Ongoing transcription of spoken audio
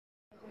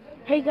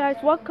Hey guys,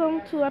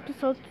 welcome to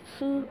episode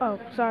 2. Oh,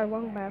 sorry,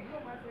 wrong map.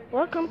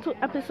 Welcome to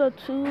episode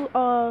 2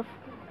 of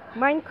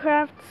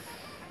Minecraft.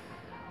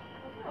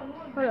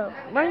 Hold up.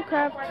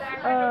 Minecraft,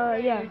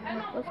 yeah,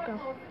 let's go.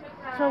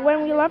 So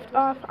when we left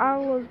off, I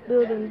was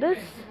building this.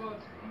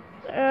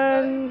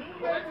 And,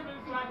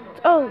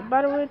 oh,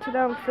 by the way, today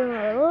I'm feeling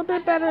a little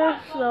bit better,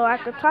 so I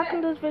could talk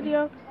in this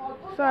video.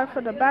 Sorry for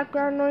the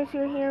background noise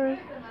you're hearing.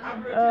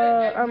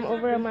 I'm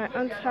over at my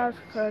aunt's house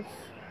because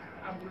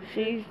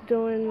she's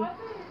doing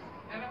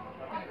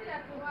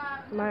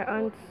my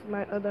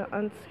other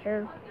aunt's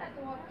hair.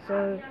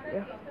 So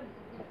yeah.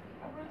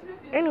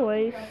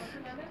 Anyways,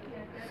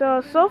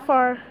 so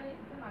far,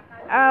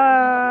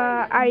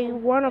 I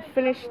want to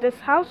finish this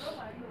house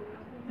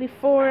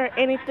before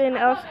anything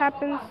else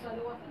happens,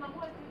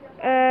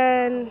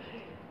 and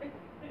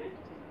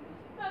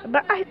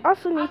but I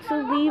also need to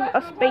leave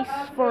a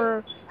space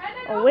for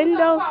a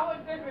window.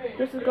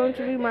 This is going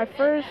to be my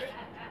first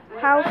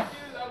house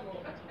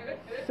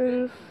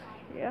since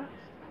yeah.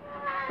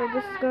 So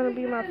this is going to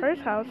be my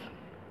first house.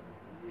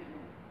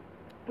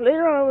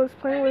 Later on, I was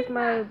playing with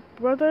my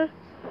brother,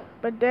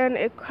 but then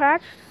it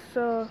crashed,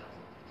 so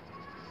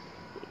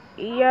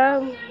yeah,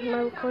 my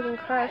recording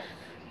crashed.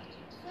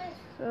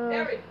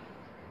 So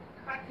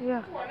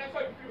yeah.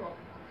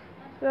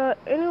 So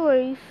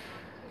anyways,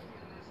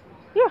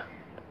 yeah.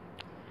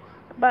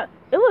 But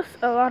it was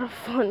a lot of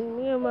fun.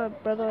 Me and my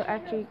brother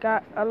actually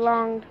got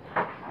along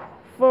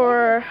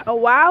for a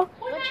while.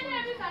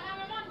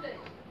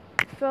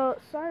 So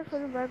sorry for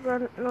the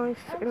background noise.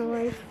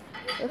 Anyways,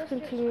 let's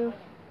continue.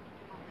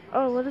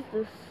 Oh, what is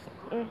this?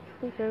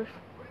 Who cares?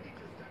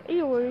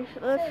 Anyways,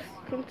 let's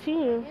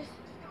continue.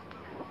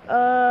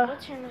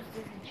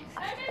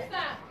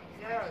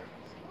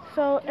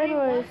 So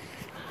anyways,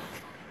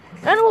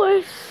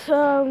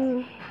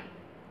 oh,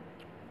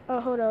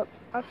 hold up.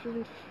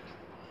 Options.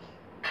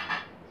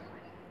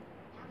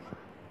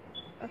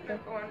 Okay.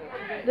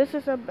 This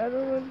is a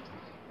better one.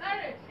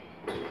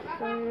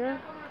 So yeah.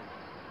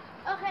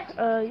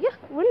 Yeah,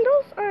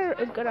 windows are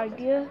a good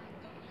idea.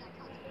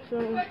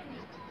 So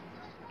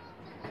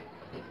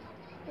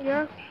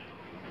yeah.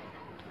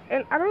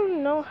 And I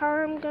don't know how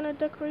I'm gonna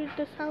decorate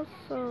this house,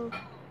 so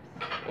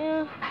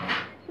yeah,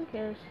 who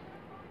cares?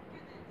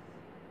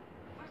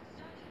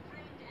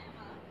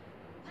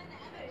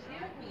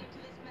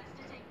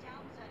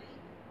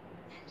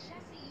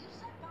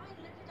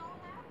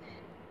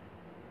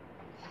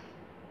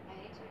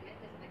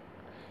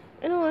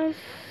 Anyways,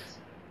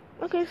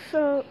 okay,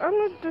 so I'm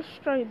gonna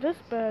destroy this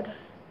bed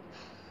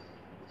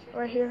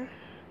right here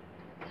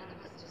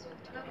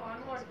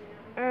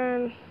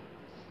and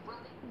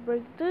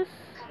break this.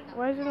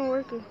 Why isn't it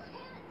working?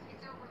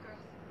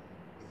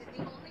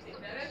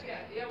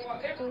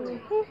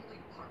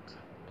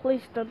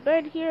 Place the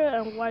bed here,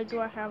 and why do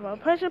I have a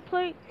pressure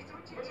plate?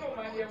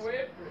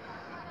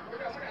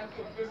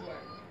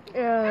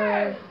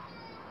 Uh,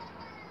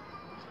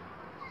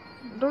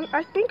 don't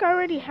I think I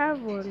already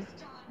have one?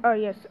 Oh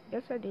yes,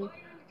 I do.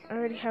 I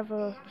already have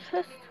a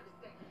chest.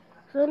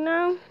 So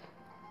now,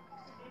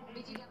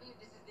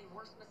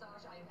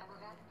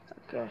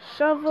 okay, a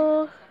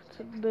shovel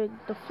to dig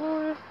the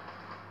floor.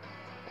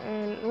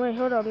 And wait,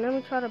 hold up. Let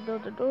me try to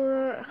build the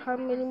door. How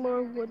many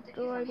more wood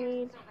do I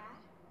need?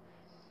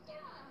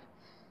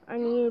 I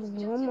need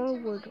one more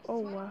wood.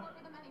 Oh wow.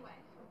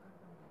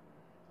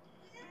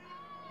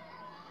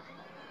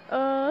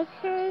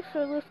 Okay,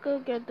 so let's go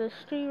get this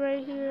tree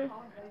right here.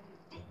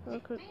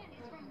 Okay.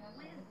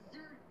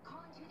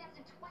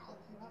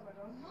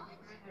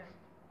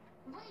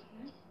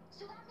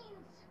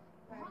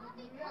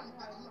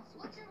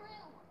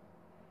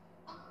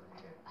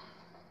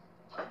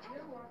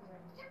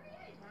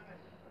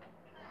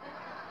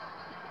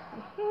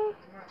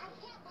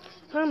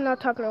 I'm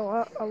not talking a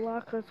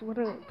lot because when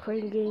I'm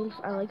playing games,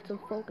 I like to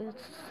focus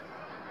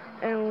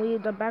and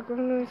leave the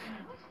background noise.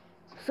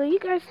 So you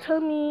guys tell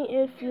me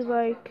if you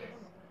like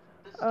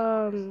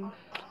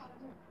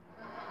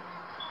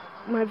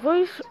my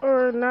voice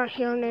or not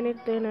hearing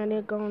anything and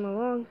it going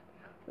along.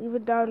 Leave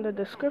it down in the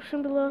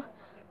description below.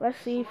 Let's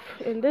see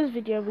if in this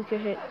video we can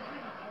hit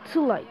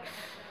 2 likes.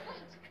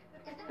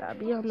 That'd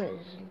be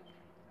amazing.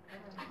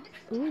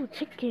 Ooh,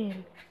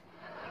 chicken.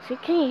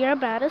 Chicken, you're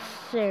about to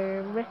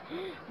serve.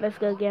 Let's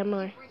go get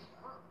more.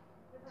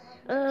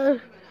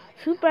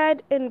 Too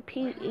bad in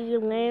PE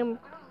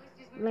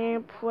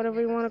lamp,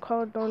 whatever you want to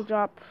call it, don't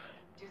drop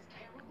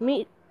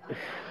meat.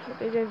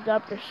 They just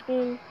drop their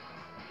skin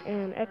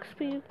and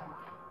XP.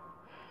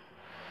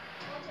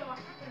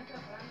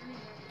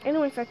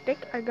 Anyways, I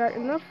think I got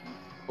enough.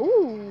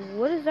 Ooh,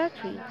 what is that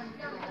tree?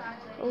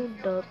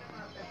 Hold up.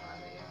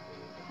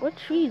 What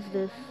tree is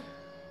this?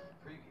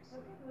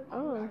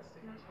 Oh.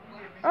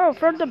 Oh,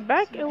 from the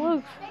back it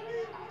looks,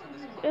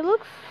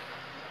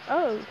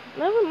 oh,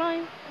 never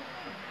mind.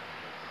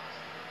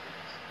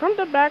 From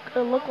the back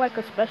it looked like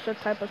a special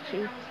type of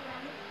tree.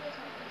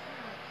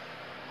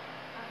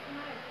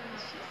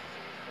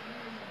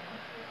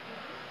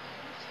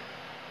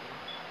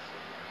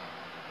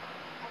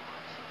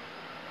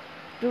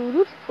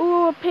 Dude,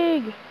 ooh, a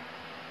pig.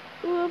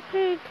 Little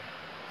pig.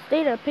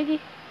 Stay there, piggy.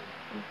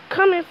 I'm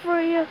coming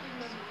for you.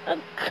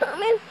 I'm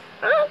coming.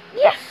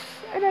 Yes!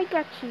 And I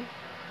got you.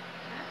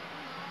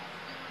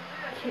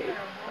 Okay.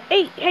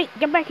 Hey,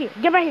 get back here.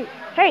 Get back here.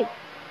 Hey,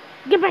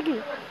 get back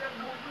here.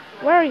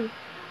 Where are you?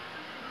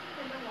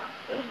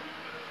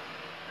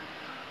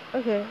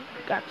 Okay,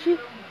 got you.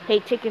 Hey,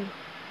 chicken.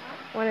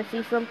 Wanna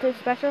see something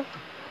special?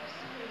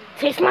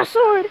 Taste my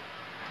sword.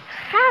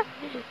 Ha!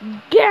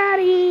 Got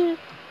it.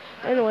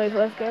 Anyways,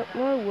 let's get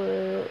more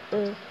wood.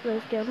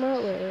 Let's get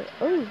more wood.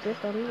 Oh, this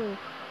on me.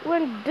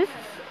 When this,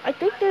 I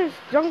think there's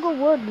jungle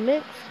wood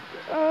mix,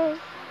 or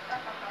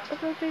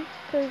something.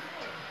 Cause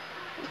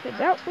okay,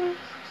 that one.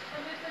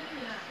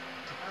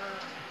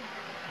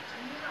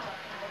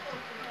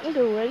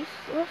 Anyways,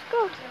 let's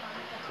go.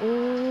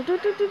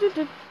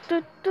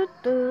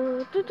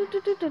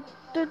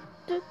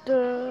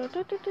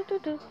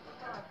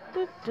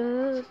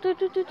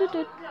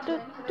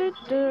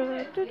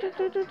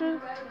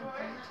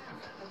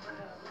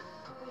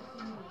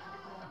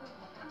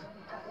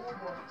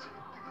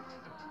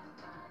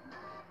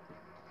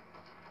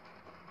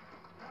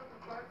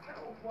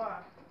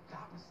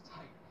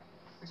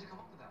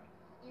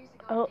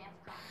 Oh.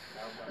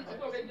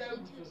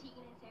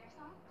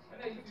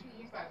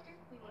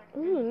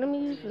 Ooh, let me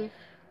use this.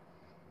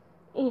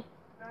 Eh. I'm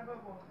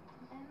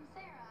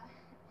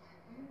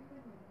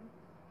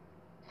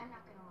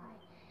not gonna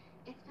lie.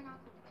 It's been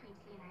awkward between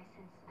C and I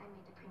since I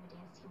made the prima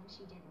dance team and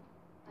she didn't.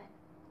 But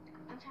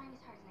I'm trying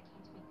as hard as I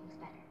can to make things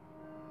better.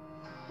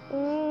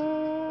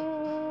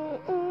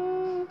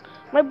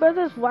 My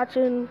brother's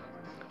watching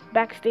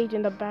backstage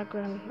in the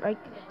background. Like,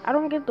 I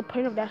don't get the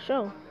point of that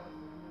show.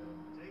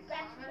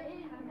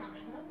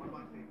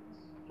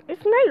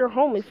 It's not your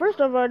homie.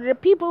 First of all, the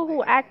people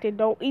who acted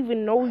don't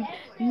even know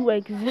you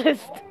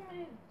exist.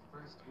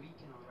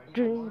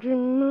 Ooh,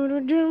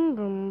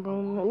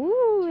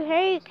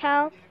 hey,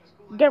 Cal.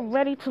 Get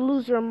ready to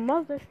lose your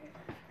mother.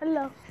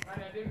 Hello.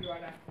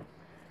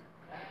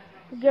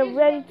 Get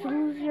ready to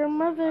lose your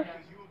mother.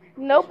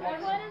 Nope.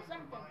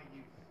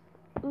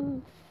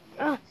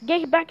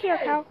 Get back here,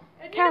 Cal.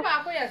 Cal.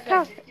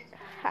 Cal.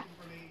 Ha.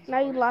 Now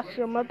you lost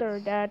your mother or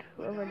dad,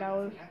 whoever that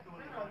was.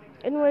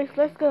 Anyways,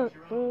 let's go.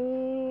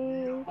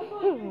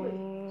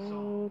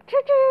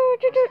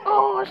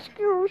 Oh,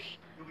 excuse.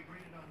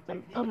 Let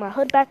me put my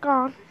hood back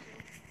on.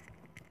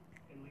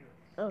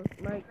 Oh,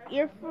 my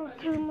earphone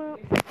came out.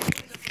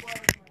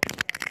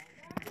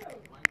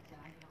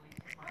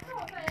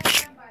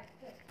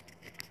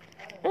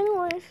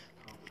 Anyways.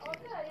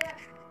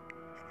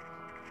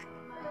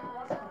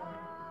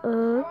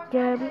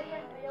 Gabby.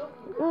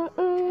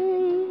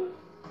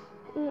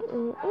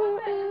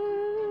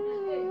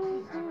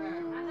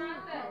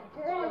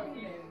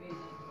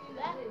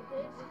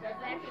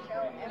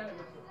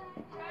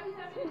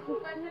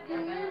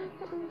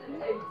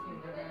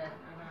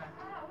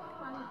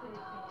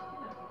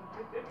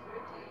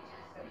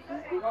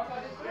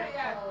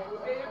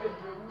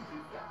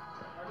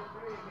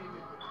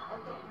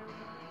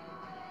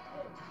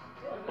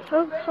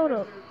 Hold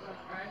up.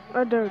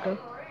 Oh, there we go.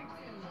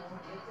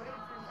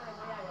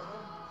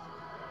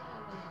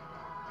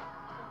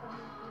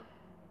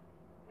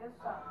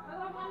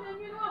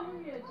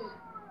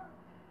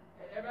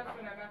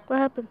 What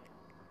happened?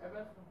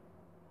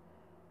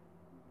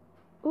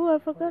 Ooh, I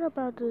forgot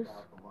about this.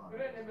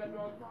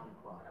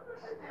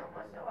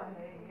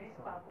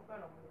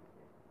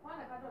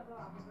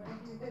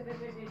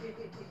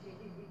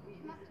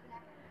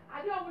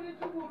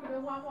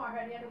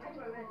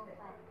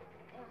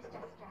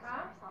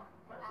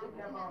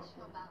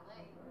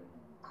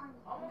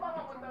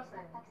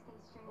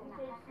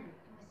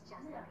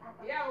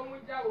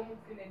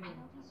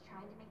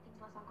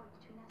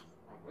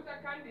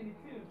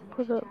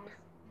 Hold up.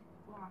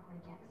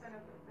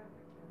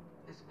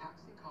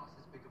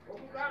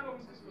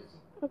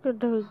 Okay,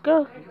 there we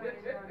go.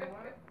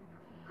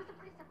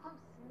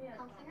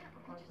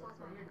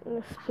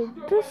 Let's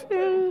put this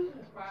in.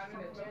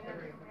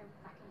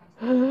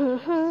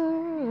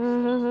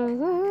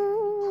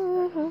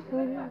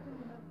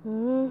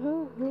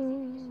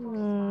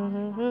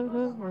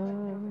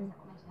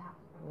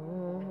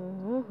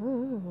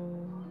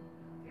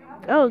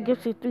 Oh, it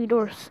gives you 3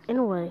 doors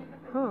anyway.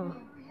 Huh.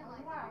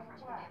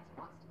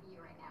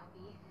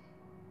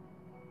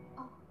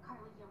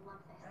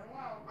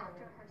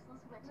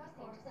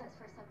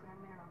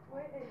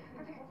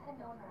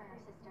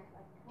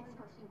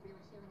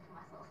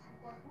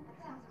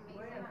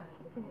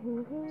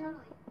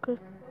 Okay.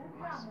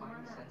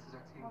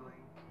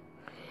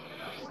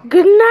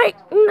 Good night,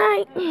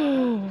 night.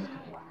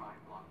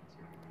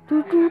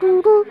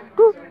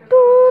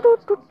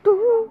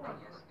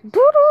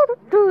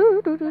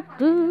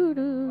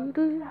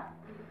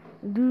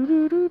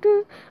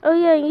 Oh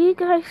yeah, you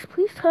guys,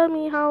 please tell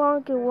me how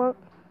long you want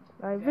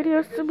my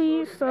videos to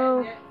be.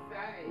 So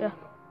yeah.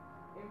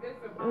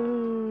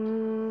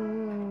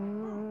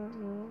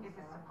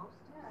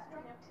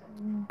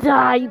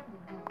 Die,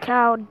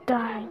 cow,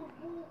 die.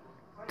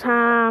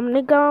 Time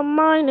to go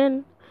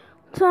mining.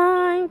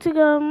 Time to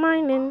go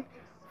mining.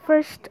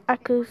 First, I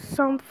cook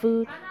some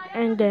food,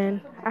 and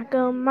then I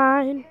go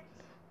mine.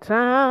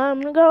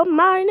 Time to go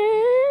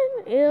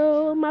mining.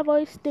 Ew, my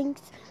voice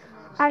stinks.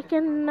 I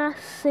cannot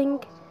sing.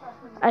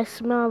 I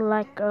smell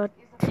like a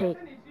tick.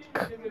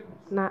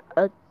 Not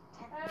a,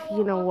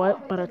 you know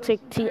what, but a tick,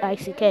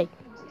 T-I-C-K.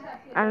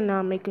 I don't know,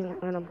 I'm making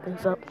random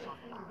things up.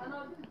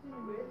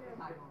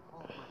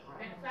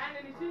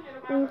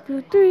 1,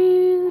 2,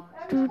 3.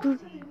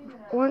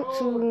 1,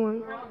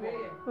 2,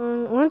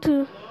 1. 1,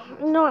 2.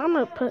 No, I'm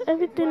gonna put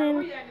everything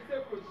in,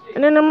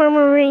 and then I'm gonna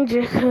arrange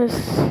it,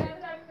 cause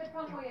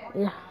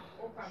yeah.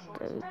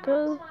 There we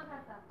go.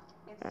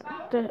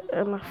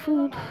 And my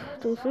food.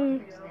 2,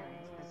 3.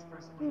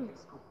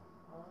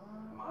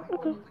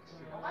 Okay.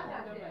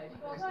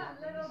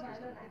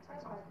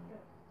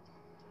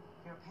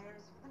 Your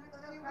pairs for the next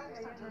few weeks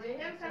are Julian,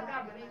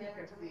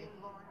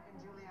 Lauren, and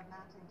Juliet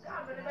Matt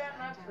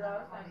and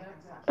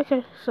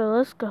Okay, so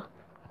let's go.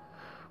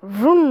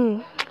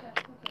 Vroom.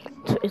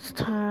 So it's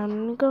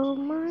time to go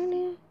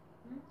mining.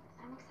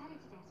 I'm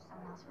excited to dance with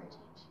someone else for a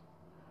change.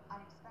 I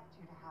expect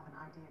you to have an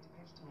idea to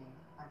pitch to me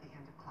by the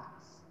end of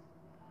class.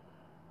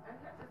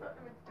 Don't just stand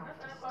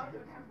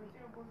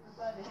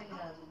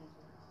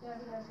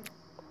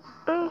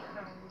there.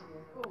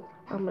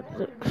 I'm gonna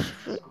look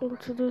straight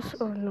into this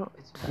or not.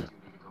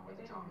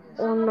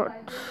 Or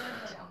not.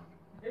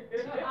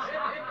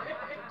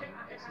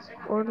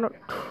 Or not.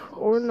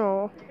 Or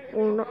no.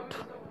 Or not.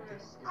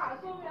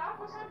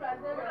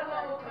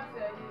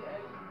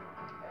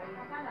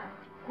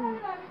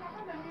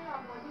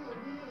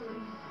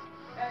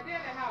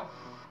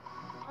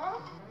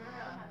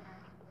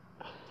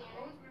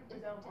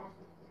 No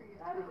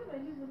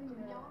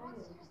one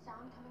wants to hear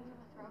sound coming from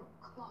a throat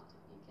clogged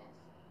with mucus.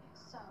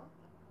 So,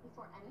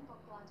 before any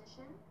vocal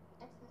audition,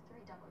 it's the 3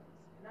 W's.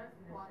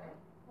 Water,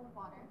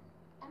 water,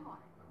 and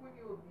water.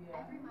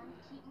 Every month,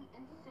 Keaton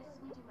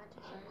insists we do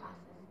mentorship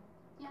classes.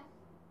 Yes,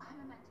 I'm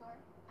a mentor.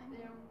 I'm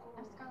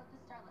Scarlett the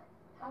Starlet.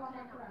 How could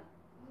I not be?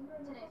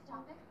 Today's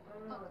topic,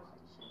 vocal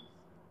auditions.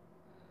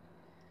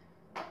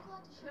 Vocal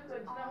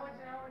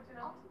auditions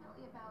are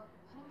ultimately about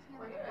putting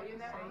together a vocal song that you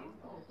can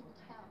kill.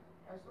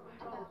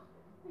 About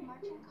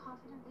marching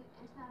confidently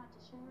into that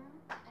audition room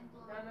and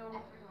blowing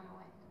everyone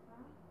away.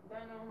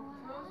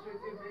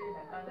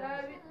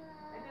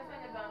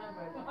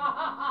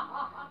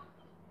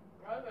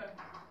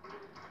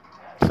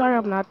 Sorry,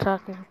 I'm not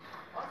talking.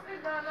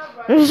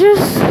 It's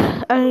just,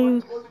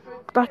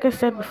 like I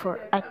said before,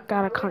 I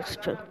gotta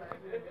concentrate.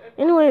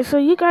 Anyway, so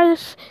you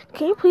guys,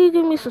 can you please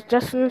give me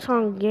suggestions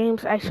on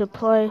games I should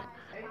play?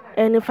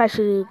 And if I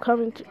should do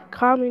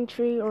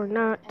commentary or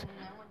not?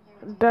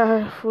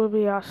 That would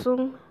be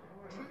awesome.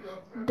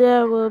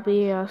 That would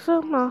be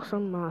awesome,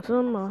 awesome,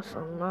 awesome,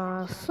 awesome,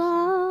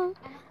 awesome.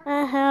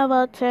 I have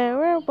a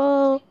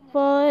terrible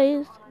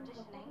voice.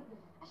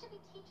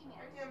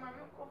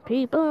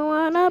 People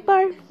wanna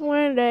barf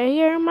when they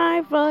hear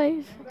my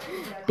voice.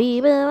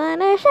 People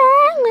wanna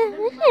shine when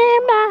they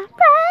hear my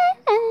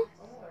voice.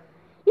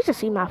 You should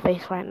see my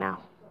face right now.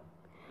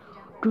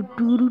 Do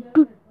do do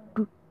do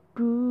do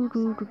do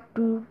do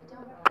do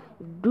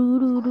do do do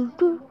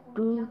do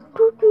do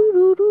do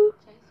do do.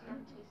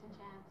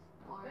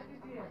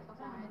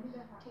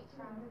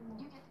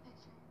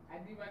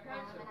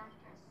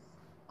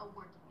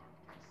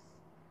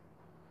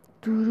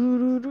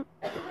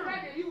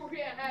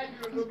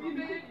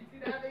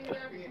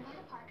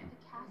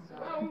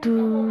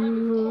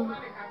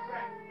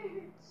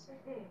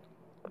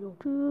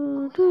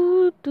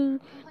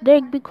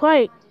 Dig, be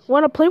quiet.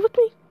 Wanna play with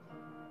me?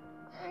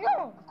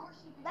 No,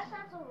 that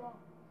sounds so wrong.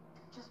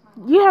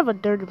 You have a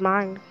dirty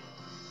mind.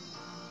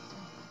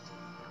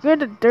 You're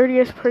the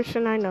dirtiest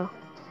person I know.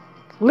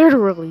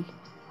 Literally.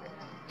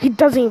 He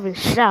doesn't even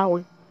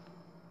shower.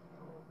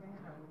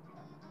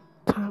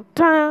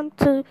 Time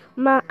to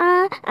my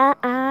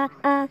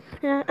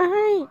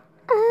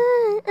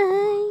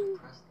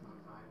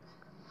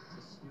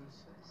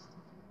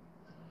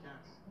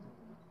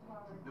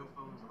No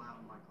phones allowed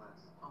in my class.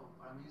 Oh,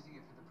 but I'm using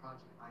it for the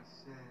project. I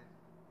said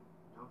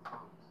no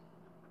phones.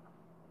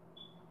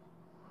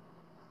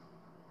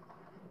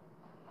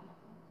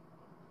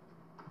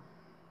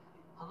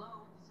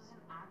 Hello, this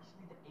isn't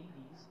actually the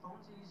 80s.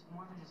 Phones are used for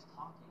more than just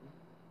talking. I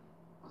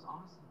was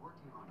honestly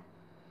working on it.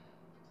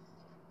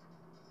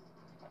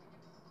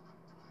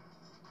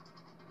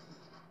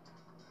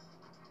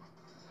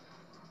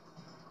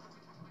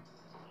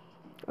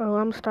 Oh,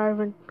 I'm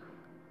starving.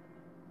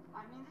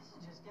 I mean, this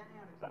is just getting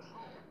out of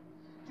control.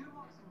 Dude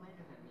walks in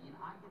later than me, and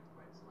I get the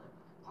red slip.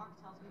 Park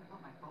tells me to put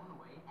my phone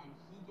away, and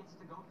he gets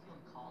to go field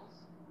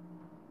calls.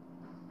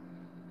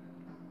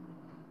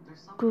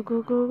 There's something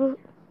going on here,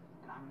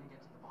 and I'm gonna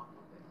get to the bottom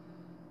of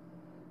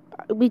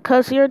it.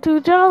 Because you're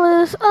too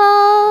jealous.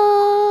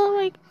 Oh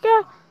my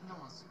god. No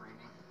one's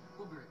screaming.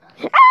 We'll be right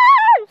back.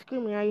 Ah!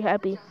 Screaming, are you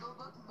happy?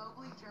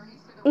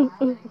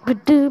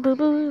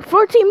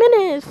 14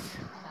 minutes.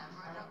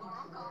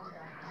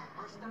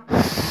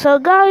 So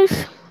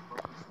guys,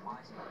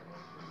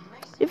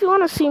 if you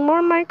want to see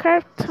more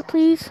Minecraft,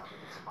 please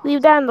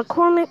leave that in the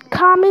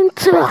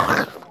comments.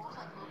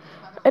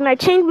 And I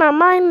changed my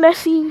mind. Let's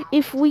see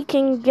if we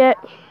can get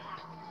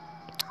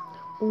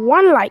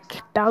 1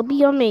 like. That'll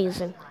be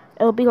amazing.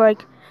 It'll be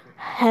like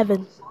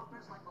heaven.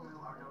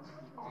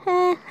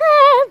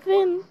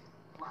 Heaven.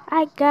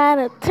 I got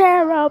a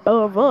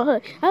terrible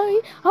voice.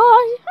 I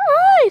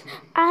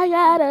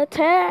got a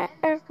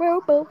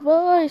terrible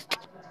voice.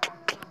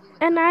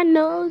 And I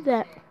know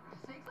that.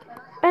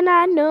 And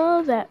I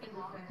know that.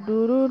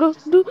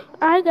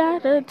 I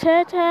got a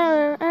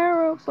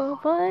terrible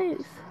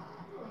voice.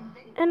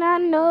 And I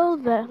know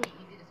that.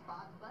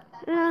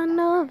 And I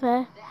know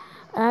that.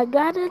 I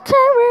got a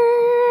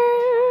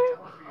terrible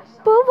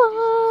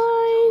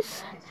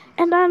voice.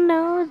 And I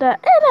know that.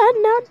 And I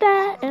know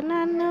that. And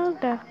I know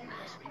that.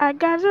 I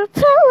got a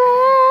terrible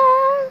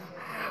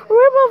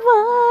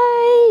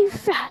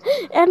voice.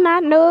 And I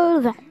know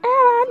that. And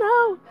I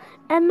know.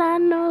 And I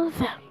know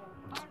that.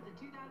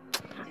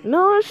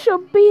 No one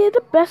should be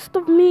the best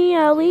of me,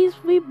 at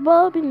least we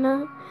both be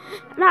now.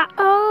 And I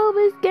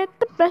always get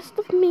the best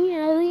of me,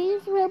 at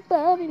least we're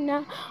both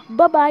now.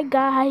 Bye-bye,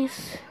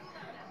 guys.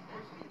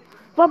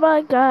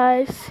 Bye-bye,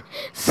 guys.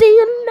 See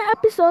you in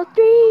episode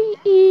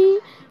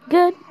 3.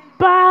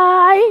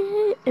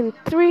 Goodbye. In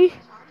 3.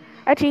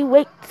 Actually,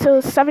 wait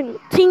till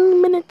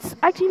 17 minutes.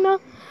 Actually, no.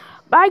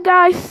 Bye,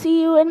 guys.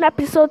 See you in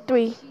episode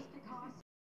 3.